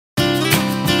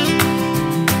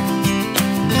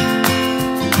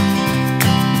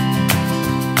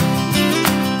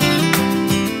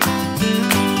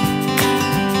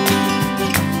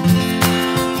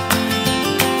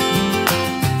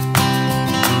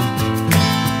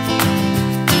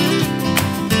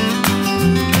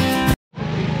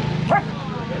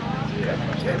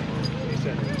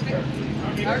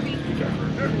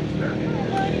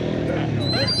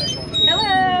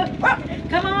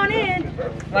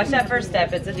Watch that first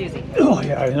step. It's a doozy. Oh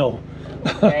yeah, I know.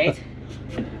 Right?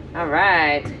 All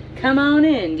right. Come on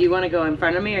in. Do you want to go in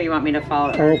front of me or you want me to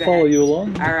follow? I'll follow you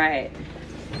along. All right.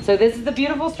 So this is the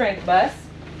beautiful strength bus,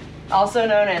 also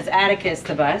known as Atticus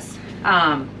the bus.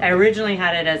 I originally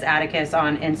had it as Atticus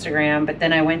on Instagram, but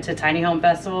then I went to tiny home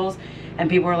festivals and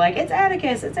people were like, it's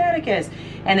Atticus, it's Atticus.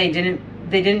 And they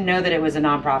didn't know that it was a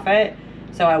nonprofit.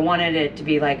 So I wanted it to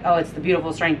be like, oh, it's the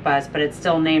beautiful strength bus, but it's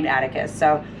still named Atticus.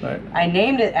 So right. I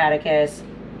named it Atticus.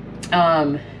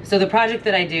 So the project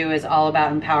that I do is all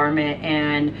about empowerment,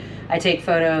 and I take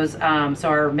photos. So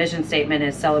our mission statement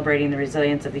is celebrating the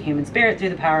resilience of the human spirit through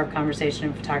the power of conversation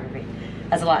and photography.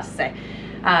 That's a lot to say.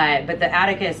 But the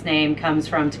Atticus name comes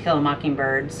from To Kill a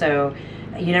Mockingbird. So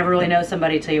you never really know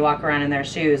somebody till you walk around in their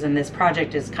shoes, and this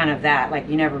project is kind of that. Like,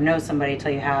 you never know somebody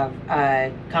till you have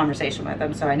a conversation with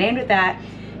them. So I named it that.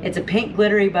 It's a pink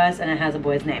glittery bus, and it has a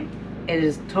boy's name. It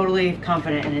is totally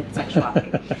confident in its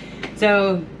sexuality.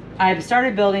 So I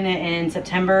started building it in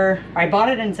September. I bought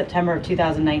it in September of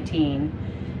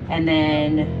 2019, and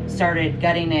then started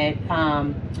gutting it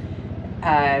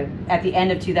at the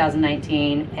end of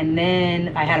 2019, and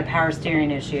then I had a power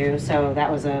steering issue, so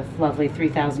that was a lovely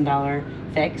 $3,000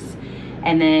 fix.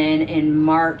 And then in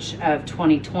March of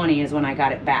 2020 is when I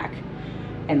got it back,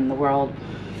 and the world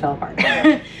fell apart.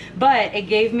 But it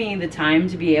gave me the time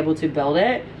to be able to build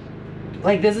it.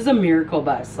 Like, this is a miracle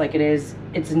bus. Like, it's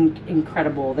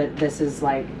incredible that this is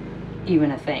like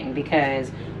even a thing, because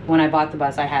when I bought the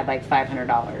bus I had like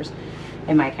 $500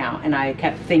 in my account, and I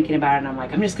kept thinking about it, and I'm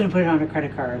like, I'm just gonna put it on a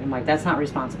credit card. I'm like, that's not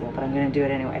responsible, but I'm gonna do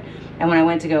it anyway. And when I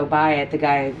went to go buy it, the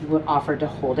guy offered to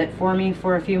hold it for me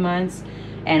for a few months,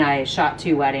 and I shot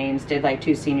 2 weddings, did like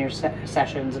 2 senior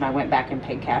sessions, and I went back and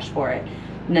paid cash for it.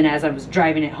 And then as I was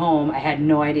driving it home, I had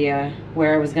no idea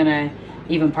where I was gonna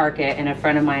even park it, and a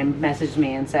friend of mine messaged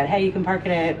me and said, hey, you can park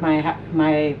it at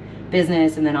my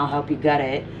business, and then I'll help you gut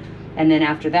it. And then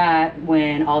after that,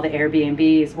 when all the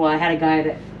Airbnbs, well, I had a guy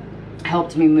that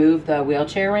helped me move the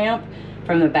wheelchair ramp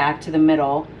from the back to the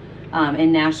middle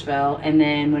in Nashville. And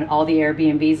then when all the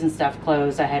Airbnbs and stuff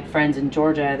closed, I had friends in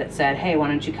Georgia that said, hey, why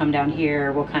don't you come down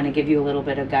here? We'll kind of give you a little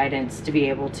bit of guidance to be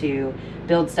able to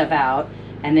build stuff out.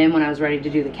 And then when I was ready to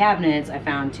do the cabinets, I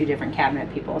found 2 different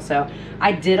cabinet people. So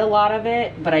I did a lot of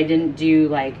it, but I didn't do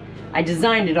like, I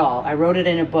designed it all. I wrote it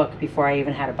in a book before I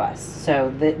even had a bus.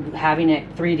 So having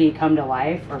it 3D come to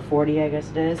life, or 4D I guess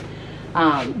it is,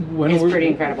 it's pretty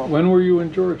incredible. When were you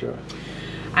in Georgia?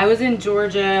 I was in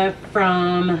Georgia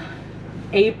from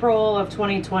April of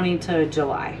 2020 to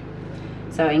July.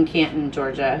 So in Canton,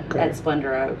 Georgia, okay, at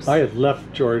Splendor Oaks. I had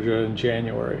left Georgia in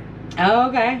January. Oh,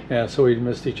 okay. Yeah, so we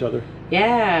missed each other.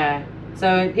 Yeah.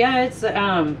 So yeah, it's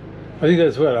I think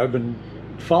that's what I've been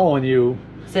following you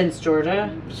since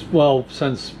Georgia. Well,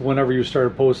 since whenever you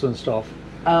started posting stuff.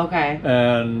 Oh, okay.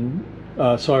 And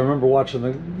so I remember watching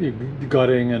the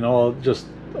gutting and all just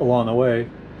along the way.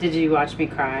 Did you watch me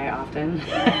cry often?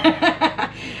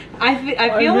 I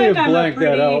feel like I'm blanked a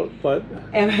pretty... that out, but...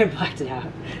 I blacked it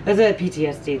out. That's a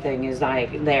PTSD thing is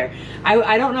like there.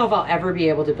 I don't know if I'll ever be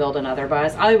able to build another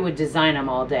bus. I would design them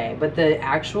all day, but the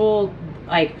actual,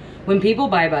 like, when people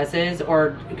buy buses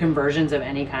or conversions of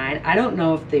any kind, I don't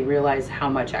know if they realize how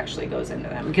much actually goes into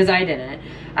them, because I didn't.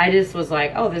 I just was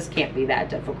like, oh, this can't be that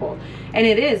difficult. And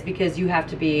it is, because you have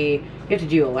to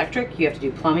do electric, you have to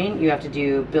do plumbing, you have to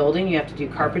do building, you have to do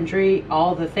carpentry,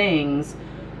 all the things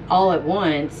all at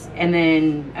once. And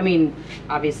then, I mean,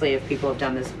 obviously if people have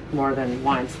done this more than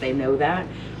once, they know that.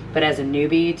 But as a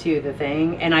newbie to the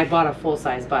thing, and I bought a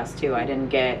full-size bus too. I didn't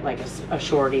get like a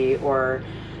shorty or...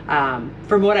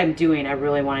 for what I'm doing, I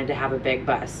really wanted to have a big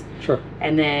bus. Sure.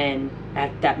 And then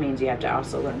that means you have to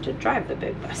also learn to drive the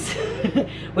big bus,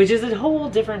 which is a whole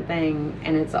different thing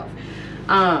in itself.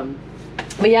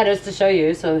 But yeah, just to show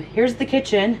you, so here's the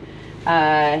kitchen.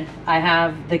 I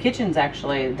have the kitchen's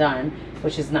actually done,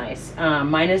 which is nice.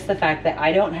 Minus the fact that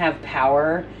I don't have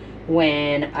power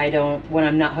when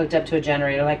I'm not hooked up to a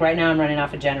generator. Like right now I'm running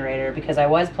off a generator because I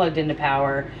was plugged into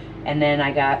power, and then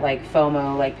I got like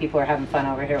FOMO, like people are having fun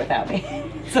over here without me.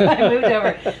 So I moved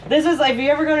over. This is like, if you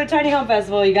ever go to a tiny home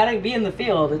festival, you gotta be in the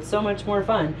field. It's so much more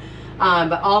fun.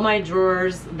 But all my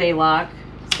drawers, they lock.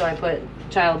 So I put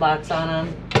child locks on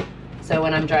them. So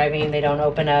when I'm driving, they don't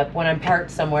open up. When I'm parked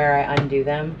somewhere, I undo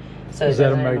them. So is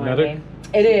that a magnetic?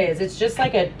 It is. It's just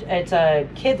like it's a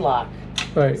kid lock.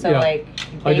 Right, so yeah. Like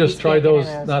I just tried those,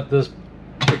 not this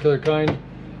particular kind.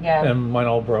 Yeah. And mine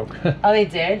all broke. Oh, they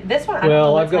did? This one, I don't know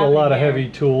well, what's I've got a lot of here. heavy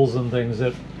tools and things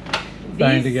that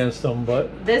banged against them,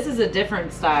 but... This is a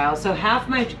different style. So half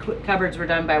my cupboards were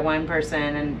done by one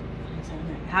person, and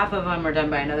half of them were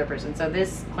done by another person. So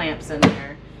this clamps in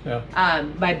there. Yeah.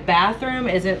 My bathroom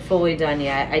isn't fully done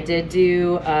yet. I did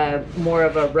do more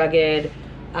of a rugged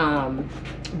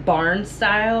barn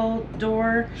style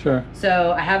door. Sure.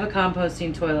 So I have a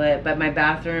composting toilet, but my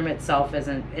bathroom itself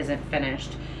isn't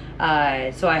finished.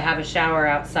 So I have a shower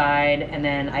outside, and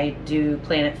then I do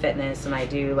Planet Fitness, and I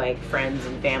do like friends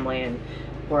and family, and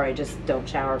or I just don't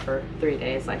shower for 3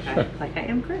 days like I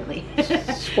am currently.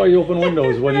 That's why you open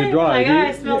windows when you drive.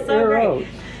 I smell so great.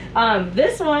 Out.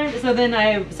 This one, so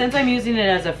then since I'm using it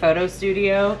as a photo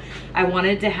studio, I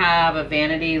wanted to have a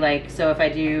vanity, like, so if I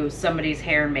do somebody's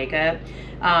hair and makeup,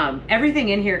 everything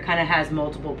in here kind of has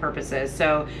multiple purposes.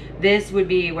 So this would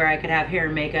be where I could have hair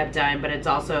and makeup done, but it's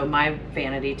also my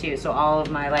vanity too. So all of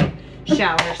my like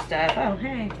shower stuff. Oh,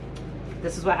 hey.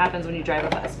 This is what happens when you drive a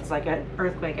bus. It's like an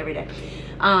earthquake every day.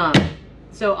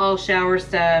 So all shower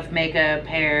stuff, makeup,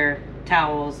 hair,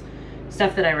 towels,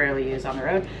 stuff that I rarely use on the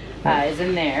road is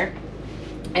in there.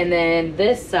 And then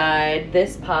this side,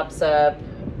 this pops up.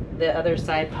 The other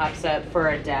side pops up for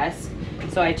a desk.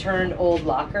 So I turned old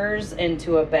lockers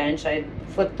into a bench. I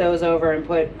flipped those over and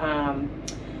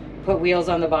put wheels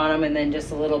on the bottom, and then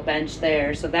just a little bench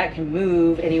there, so that can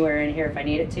move anywhere in here if I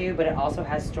need it to, but it also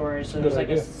has storage. So there's like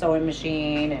a sewing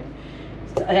machine, and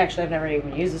actually I've never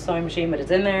even used a sewing machine, but it's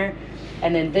in there.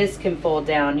 And then this can fold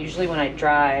down. Usually when I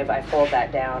drive, I fold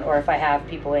that down, or if I have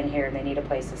people in here and they need a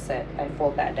place to sit, I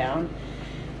fold that down.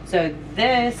 So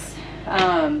this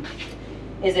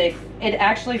it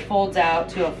actually folds out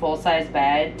to a full-size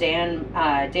bed. Dan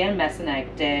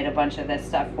Messinek did a bunch of this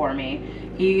stuff for me.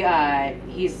 He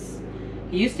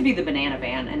used to be the Banana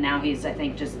Van, and now he's, I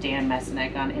think, just Dan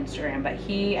Messinek on Instagram. But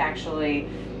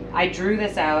I drew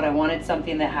this out. I wanted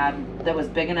something that was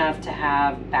big enough to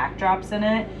have backdrops in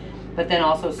it, but then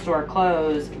also store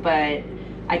clothes. But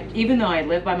even though I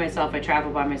live by myself, I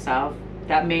travel by myself,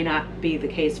 that may not be the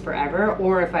case forever,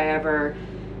 or if I ever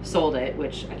sold it,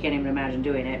 which I can't even imagine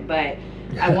doing it, but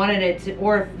I wanted it to,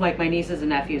 or if, like, my nieces and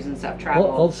nephews and stuff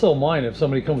travel. I'll sell mine if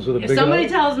somebody comes with a big enough. If somebody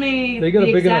tells me the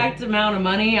exact amount of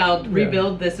money, I'll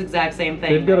rebuild this exact same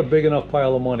thing. They've got a big enough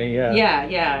pile of money, yeah.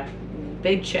 Yeah,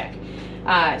 big check.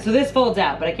 So this folds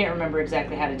out, but I can't remember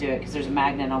exactly how to do it because there's a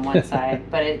magnet on one side,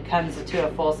 but it comes to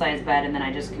a full-size bed, and then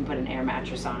I just can put an air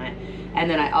mattress on it. And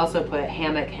then I also put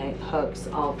hammock hooks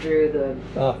all through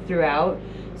throughout,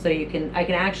 so I can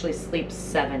actually sleep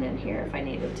 7 in here if I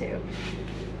needed to.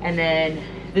 And then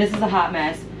this is a hot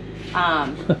mess.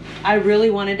 I really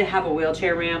wanted to have a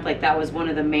wheelchair ramp. Like, that was one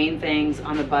of the main things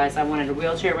on the bus. I wanted a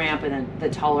wheelchair ramp, and then the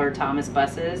taller Thomas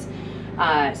buses.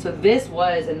 So this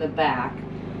was in the back,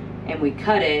 and we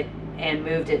cut it and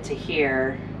moved it to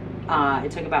here.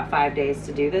 It took about 5 days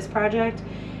to do this project.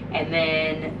 And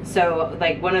then, so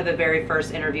like one of the very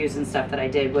first interviews and stuff that I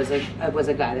did was a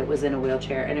guy that was in a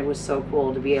wheelchair, and it was so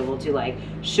cool to be able to like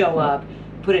show up,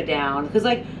 put it down, because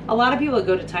like a lot of people that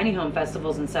go to tiny home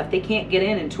festivals and stuff, they can't get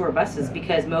in tour buses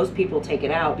because most people take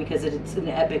it out because it's an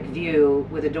epic view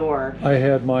with a door. I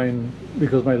had mine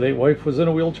because my late wife was in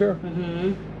a wheelchair,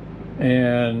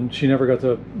 and she never got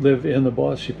to live in the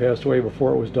bus. She passed away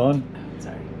before it was done. Oh,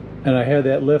 sorry. And I had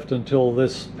that lift until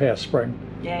this past spring.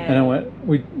 Yeah. And I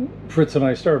went, Fritz and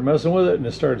I started messing with it, and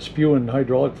it started spewing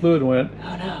hydraulic fluid, and went,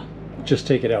 oh no, just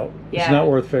take it out. Yeah. It's not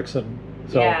worth fixing.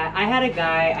 So, yeah, I had a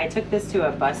guy, I took this to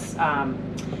a bus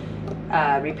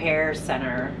repair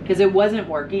center because it wasn't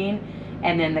working,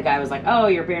 and then the guy was like, oh,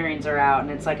 your bearings are out, and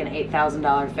it's like an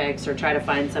 $8,000 fix, or try to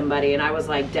find somebody. And I was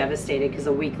like devastated because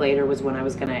a week later was when I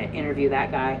was going to interview that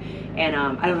guy. And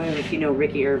I don't know if you know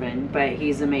Ricky Irvin, but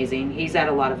he's amazing. He's at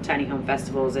a lot of tiny home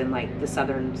festivals in like the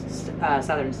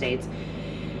southern states.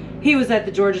 He was at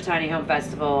the Georgia Tiny Home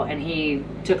Festival, and he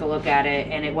took a look at it,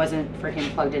 and it wasn't freaking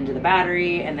plugged into the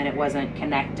battery, and then it wasn't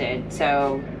connected.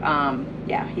 So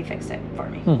yeah, he fixed it for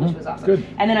me, which was awesome. Good.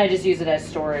 And then I just use it as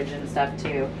storage and stuff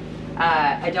too.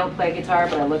 I don't play guitar,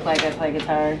 but I look like I play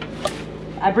guitar.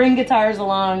 I bring guitars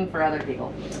along for other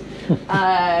people.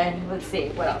 Let's see,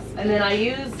 what else? And then I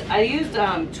used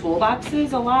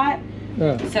toolboxes a lot.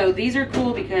 Yeah. So these are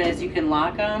cool because you can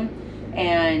lock them,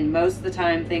 and most of the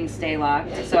time things stay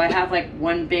locked. So I have like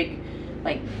one big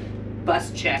like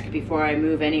bus check before I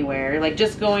move anywhere. Like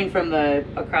just going from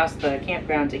across the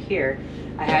campground to here,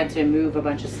 I had to move a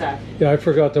bunch of stuff. Yeah, I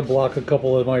forgot to block a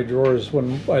couple of my drawers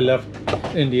when I left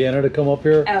Indiana to come up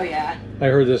here. Oh yeah. I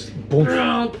heard this boom.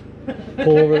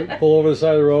 pull over the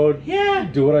side of the road. Yeah.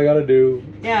 Do what I gotta do.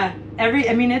 Yeah.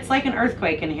 I mean, it's like an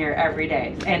earthquake in here every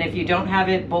day. And if you don't have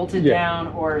it bolted down,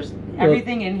 or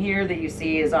everything in here that you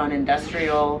see is on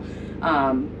industrial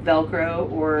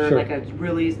Velcro or like a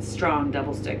really strong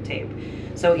double stick tape.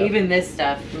 So even this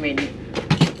stuff, I mean,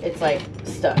 it's like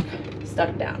stuck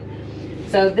down.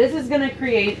 So this is gonna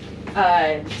create,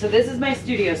 so this is my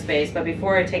studio space, but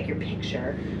before I take your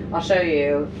picture, I'll show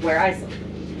you where I sleep.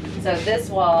 So this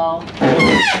wall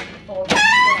folds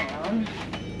down,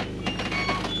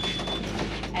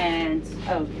 and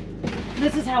oh,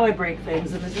 this is how I break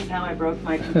things, and this is how I broke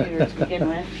my computer to begin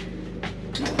with.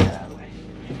 Move that out of the way.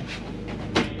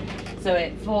 So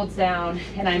it folds down,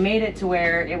 and I made it to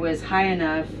where it was high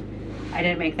enough. I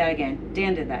didn't make that again.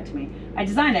 Dan did that to me. I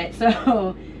designed it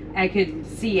so I could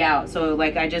see out. So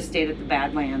like I just stayed at the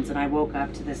Badlands, and I woke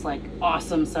up to this like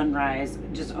awesome sunrise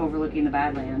just overlooking the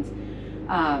Badlands.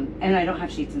 And I don't have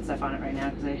sheets and stuff on it right now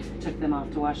because I took them off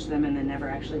to wash them and then never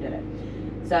actually did it.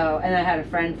 So, and I had a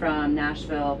friend from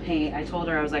Nashville paint. I told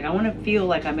her, I was like, I want to feel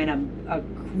like I'm in a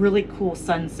really cool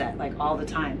sunset like all the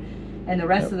time. And the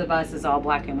rest of the bus is all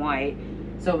black and white.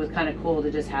 So it was kind of cool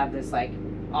to just have this like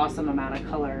awesome amount of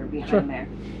color behind there.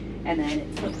 And then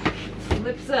it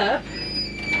flips up.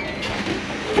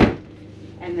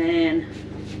 And then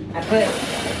I put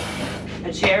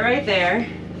a chair right there.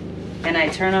 And I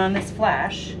turn on this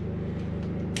flash,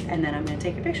 and then I'm gonna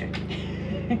take a picture.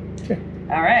 Okay.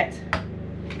 All right,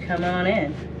 come on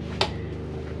in.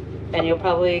 And you'll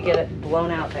probably get it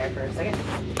blown out there for a second.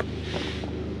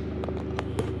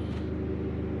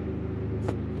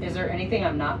 Is there anything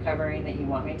I'm not covering that you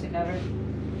want me to cover?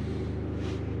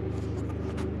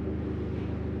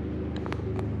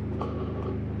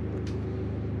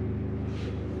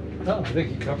 No, I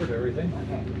think you covered everything.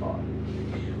 Okay, cool.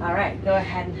 All right, go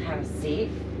ahead and have a seat.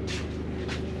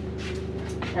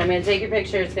 I'm gonna take your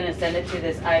picture, it's gonna send it to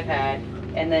this iPad,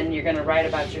 and then you're gonna write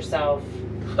about yourself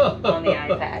on the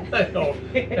iPad. I know.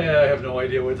 I have no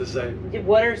idea what to say.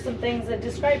 What are some things that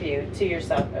describe you to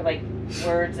yourself, or like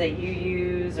words that you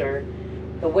use, or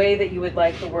the way that you would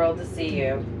like the world to see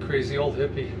you? Crazy old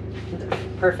hippie.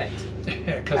 Perfect.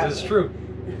 Yeah, because it's true.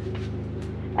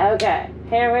 Okay,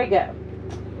 here we go.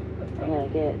 I'm gonna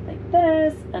get it like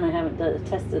this, and I haven't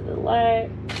tested the light.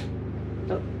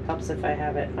 Oh, helps if I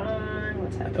have it on.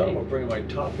 What's I thought happening? about bringing my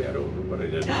top hat over, but I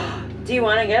didn't. Do you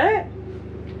want to get it?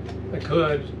 I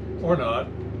could, or not.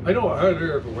 I don't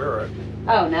ever wear it.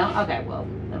 Oh, no? Okay, well,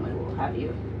 then we will have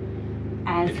you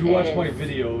as If you watch is. my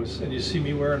videos and you see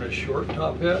me wearing a short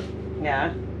top hat,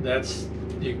 Yeah. it's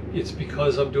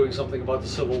because I'm doing something about the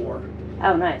Civil War.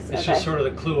 Oh, nice. It's Okay. just sort of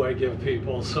the clue I give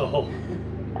people, so.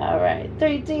 All right.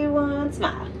 3, 2, 1,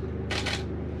 smile.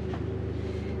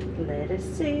 Let us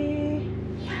see.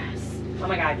 Yes. Oh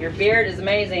my God, your beard is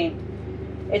amazing.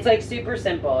 It's like super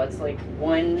simple. It's like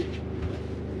one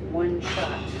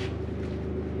shot.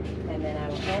 And then I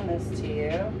will hand this to you.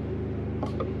 And I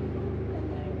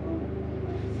will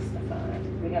stuff on it.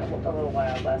 We got a little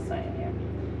wild last night in here.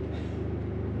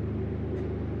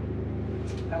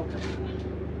 Oh, come on.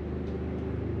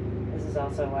 This is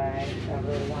also why I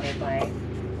really wanted my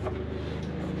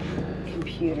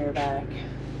computer back.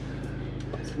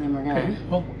 So then we're Okay, gonna.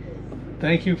 well,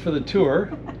 thank you for the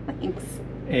tour. Thanks.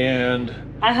 And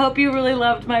I hope you really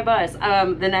loved my bus.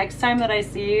 The next time that I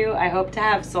see you, I hope to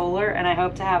have solar and I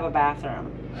hope to have a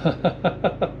bathroom.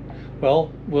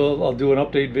 well, I'll do an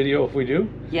update video if we do.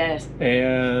 Yes.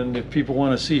 And if people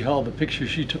want to see how the picture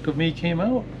she took of me came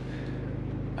out,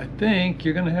 I think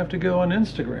you're going to have to go on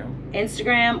Instagram.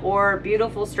 Instagram or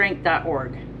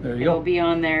beautifulstrength.org. There you It'll go. be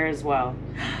on there as well.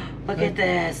 Look at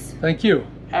this. Thank you.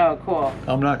 Oh, cool.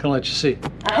 I'm not going to let you see.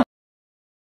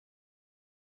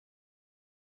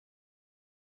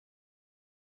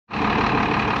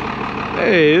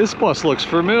 Hey, this bus looks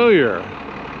familiar.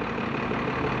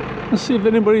 Let's see if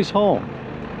anybody's home.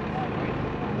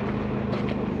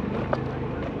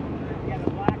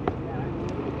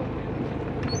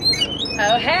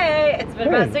 Oh, hey. It's been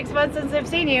about Hey. 6 months since I've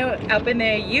seen you up in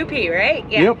the UP, right?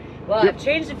 Yeah. Yep. Well, Yep. I've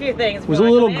changed a few things. It was a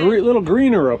little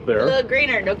greener up A there. little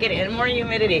greener. Don't get any more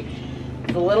humidity.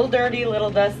 It's a little dirty, a little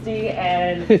dusty,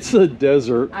 and It's a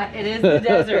desert. it is the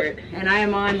desert. And I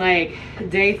am on like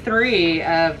day 3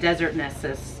 of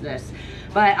desertness.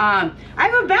 But I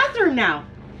have a bathroom now.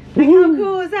 Like, how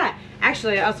cool is that?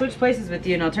 Actually, I'll switch places with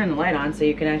you and I'll turn the light on so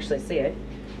you can actually see it.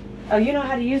 Oh, you know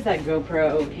how to use that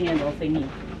GoPro handle thingy.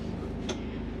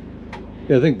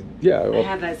 Yeah, I think, yeah. I Well,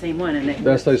 have that same one. And it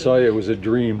best I saw you, it was a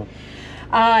dream.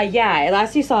 Yeah,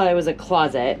 last you saw it was a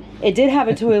closet. It did have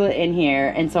a toilet in here,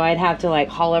 and so I'd have to like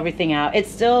haul everything out. I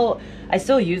still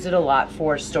use it a lot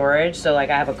for storage, so like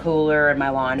I have a cooler and my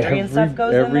laundry and stuff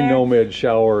goes in there. Every Nomad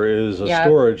shower is a Yep.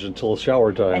 storage until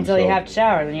shower time. Until you have to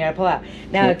shower, then you gotta pull out.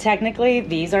 Now, Yep. technically,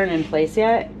 these aren't in place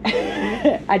yet.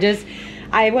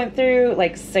 I went through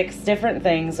like 6 different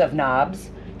things of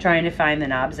knobs, trying to find the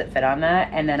knobs that fit on that.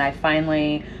 And then I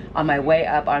finally, on my way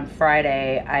up on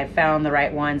Friday, I found the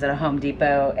right ones at a Home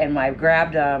Depot, and I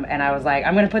grabbed them, and I was like,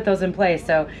 I'm going to put those in place.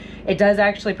 So it does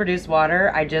actually produce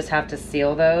water. I just have to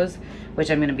seal those, which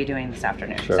I'm going to be doing this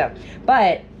afternoon. Sure. So,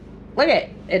 but look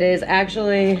it is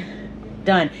actually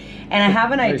done. And I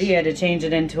have an Nice. idea to change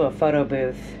it into a photo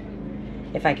booth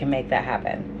if I can make that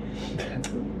happen.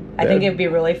 I think it'd be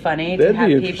really funny to that'd have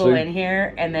be people interesting. in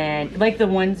here, and then like the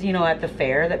ones, you know, at the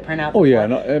fair that print out the Oh yeah,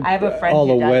 board. no, I have a friend all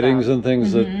who the does weddings them. and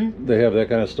things that they have that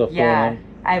kind of stuff Yeah, going on.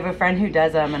 I have a friend who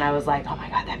does them, and I was like, oh my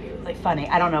god, that'd be really funny.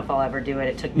 I don't know if I'll ever do it.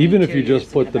 It took me Even if 2 you years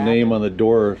just to get put the it name back. on the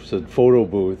door, said photo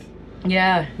booth,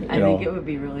 Yeah, I know, think it would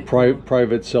be really cool.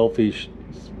 private selfie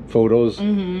photos.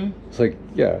 It's like,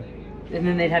 yeah, And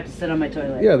then they'd have to sit on my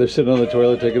toilet. yeah, they're sitting on the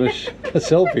toilet taking a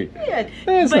selfie. Yeah,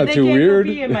 It's but not they too can't weird.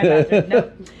 Go pee in my bathroom.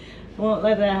 Nope. Won't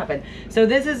let that happen. So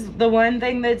this is the one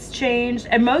thing that's changed,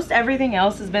 and most everything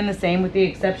else has been the same, with the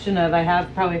exception of I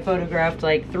have probably photographed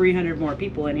like 300 more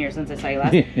people in here since I saw you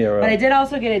last. Yeah, right. But I did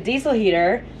also get a diesel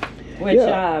heater, which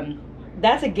Yeah.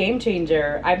 that's a game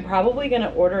changer. I'm probably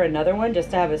gonna order another one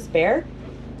just to have a spare,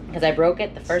 because I broke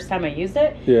it the first time I used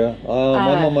it. Yeah,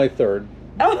 I'm on my third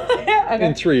Oh, yeah, okay.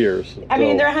 in 3 years. I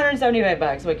mean, so- they're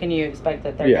 $175. What can you expect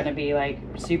that they're Yeah. going to be like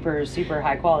super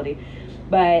high quality?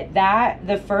 But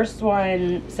the first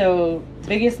one, so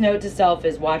biggest note to self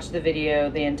is watch the video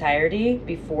the entirety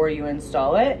before you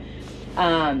install it.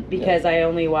 Because I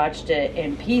only watched it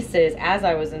in pieces as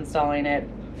I was installing it.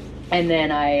 And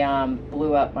then I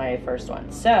blew up my first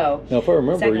one. So Now, if I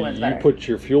remember, second one's you better. put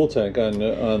your fuel tank on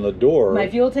the door. my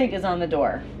fuel tank is on the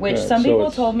door, which Right, some so people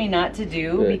it's- told me not to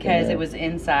do Yeah, because yeah. it was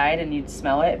inside and you'd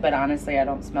smell it. But honestly, I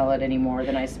don't smell it any more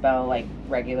than I smell like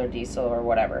regular diesel or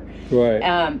whatever. Right.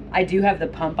 I do have the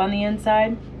pump on the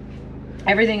inside.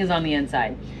 Everything is on the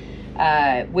inside,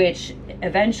 which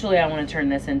eventually I want to turn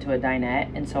this into a dinette,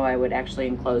 and so I would actually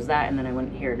enclose that, and then I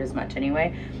wouldn't hear it as much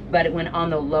anyway. But when on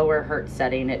the lower hertz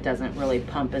setting, it doesn't really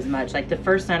pump as much. Like the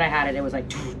first night I had it, it was like,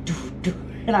 doo, doo, doo.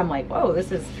 And I'm like, whoa,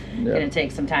 this is gonna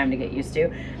take some time to get used to.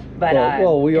 But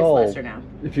well, we it's all, lesser now.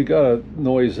 if you got a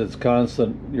noise that's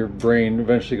constant, your brain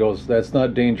eventually goes, that's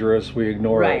not dangerous, we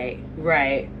ignore it.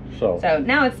 Right. So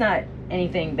now it's not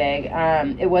anything big.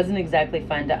 It wasn't exactly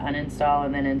fun to uninstall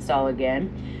and then install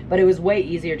again, but it was way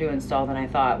easier to install than I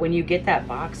thought. When you get that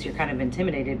box, you're kind of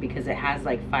intimidated because it has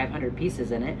like 500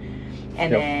 pieces in it,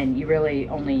 and then you really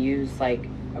only use like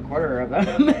a quarter of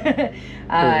them.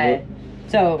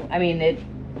 So I mean,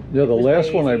 yeah, the was last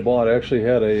way one I easy. bought actually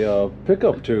had a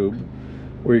pickup tube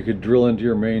where you could drill into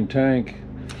your main tank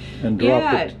and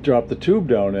drop the tube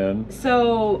down in.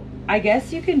 So I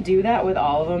guess you can do that with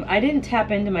all of them. I didn't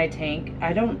tap into my tank.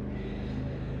 I don't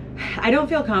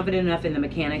feel confident enough in the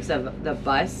mechanics of the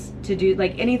bus to do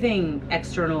like anything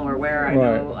external or where I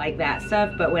know like that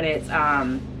stuff. But when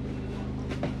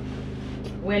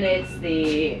it's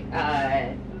the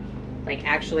like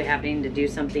actually having to do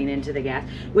something into the gas,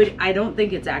 which I don't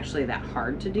think it's actually that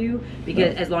hard to do,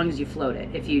 because as long as you float it.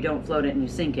 If you don't float it and you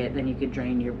sink it, then you could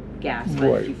drain your gas.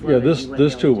 But if you Right. float Yeah, it, this you wouldn't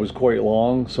be able tube to. was quite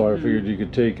long, so I figured you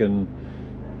could take and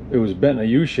it was bent in a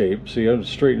U shape, so you had to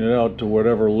straighten it out to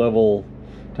whatever level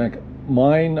tank.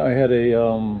 Mine, I had a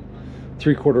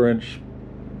 3/4 inch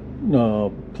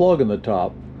plug in the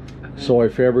top, so I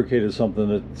fabricated something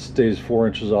that stays 4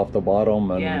 inches off the bottom,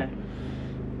 and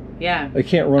Yeah. I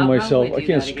can't run I'll myself. probably I do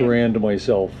can't that again. strand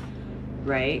myself.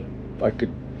 Right. I could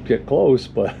get close,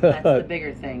 but That's the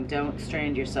bigger thing. Don't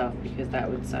strand yourself, because that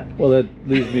would suck. well, that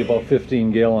leaves me about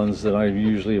 15 gallons, and I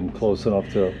usually am close enough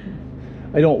to.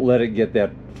 I don't let it get that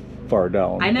far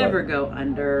down. I never but- go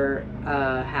under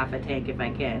half a tank if I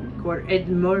can.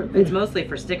 It's mostly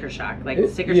for sticker shock. Like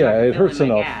sticker shock. it filling hurts my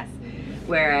enough. Gas.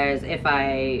 Whereas if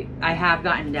I have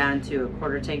gotten down to a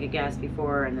 1/4 tank of gas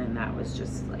before, and then that was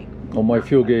just like. Well, my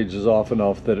fuel gauge is off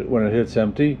enough that when it hits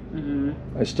empty,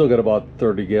 I still got about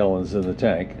 30 gallons in the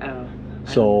tank. Oh.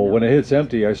 So when it hits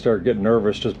empty, I start getting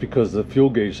nervous just because the fuel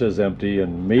gauge says empty,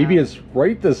 and maybe it's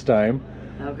right this time.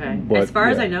 Okay. But, as far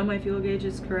as yeah. I know, my fuel gauge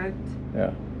is correct.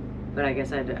 Yeah. But I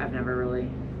guess I've never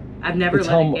It's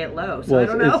let it get low, so I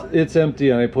don't know. It's empty,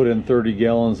 and I put in 30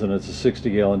 gallons, and it's a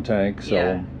 60-gallon tank. So,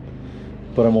 Yeah.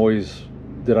 but I'm always.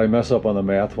 Did I mess up on the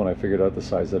math when I figured out the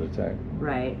size of the tank?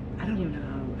 Right. I don't even know.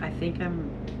 I think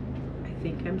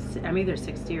I'm either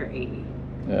 60 or 80.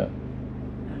 Yeah. I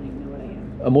don't even know what I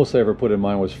am. The most I ever put in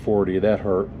mine was 40. That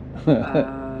hurt.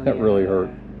 That really hurt.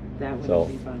 That would So.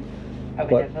 be fun. I would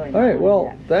But, definitely all not right, wanna well, do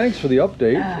that. thanks for the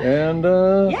update, and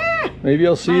Yeah. maybe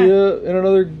I'll see you in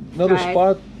another Right.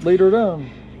 spot later down.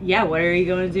 Yeah, what are you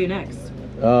going to do next?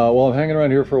 Well, I'm hanging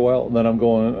around here for a while, and then I'm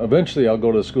going. Eventually, I'll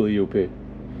go to the Skoolies UP.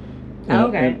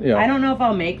 Okay. And, yeah. I don't know if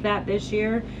I'll make that this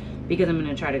year because I'm going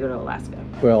to try to go to Alaska.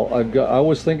 Well, I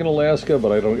was thinking Alaska,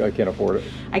 but I can't afford it.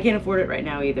 I can't afford it right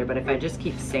now either, but if I just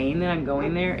keep saying that I'm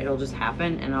going there, it'll just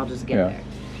happen and I'll just get there.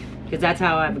 Because that's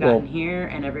how I've gotten here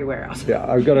and everywhere else. Yeah,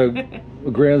 I've got a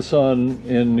grandson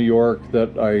in New York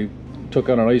that I took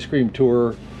on an ice cream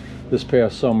tour this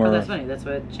past summer. Oh, that's funny. That's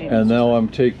what changed. And now I'm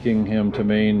taking him to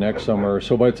Maine next summer.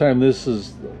 So by the time this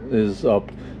is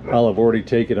up, I'll have already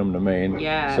taken him to Maine.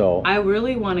 Yeah. So I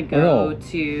really want to go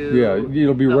to. Yeah,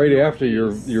 it'll be right after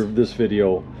Northeast. your this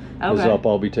video is up.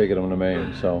 I'll be taking him to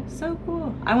Maine. So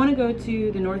cool. I want to go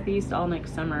to the Northeast all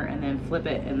next summer and then flip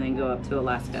it and then go up to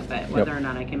Alaska. But whether or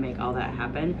not I can make all that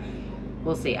happen,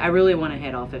 we'll see. I really want to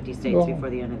hit all 50 states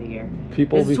before the end of the year.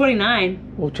 This is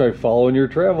 29. We'll try following your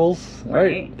travels. All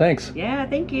right. Thanks. Yeah,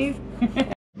 thank you.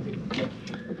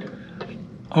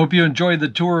 I hope you enjoyed the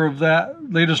tour of that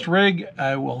latest rig.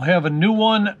 I will have a new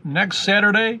one next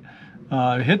Saturday.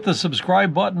 Hit the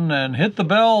subscribe button and hit the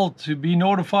bell to be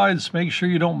notified. So make sure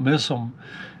you don't miss them.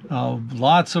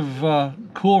 Lots of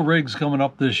cool rigs coming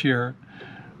up this year.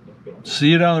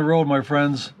 See you down the road, my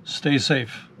friends. Stay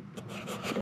safe.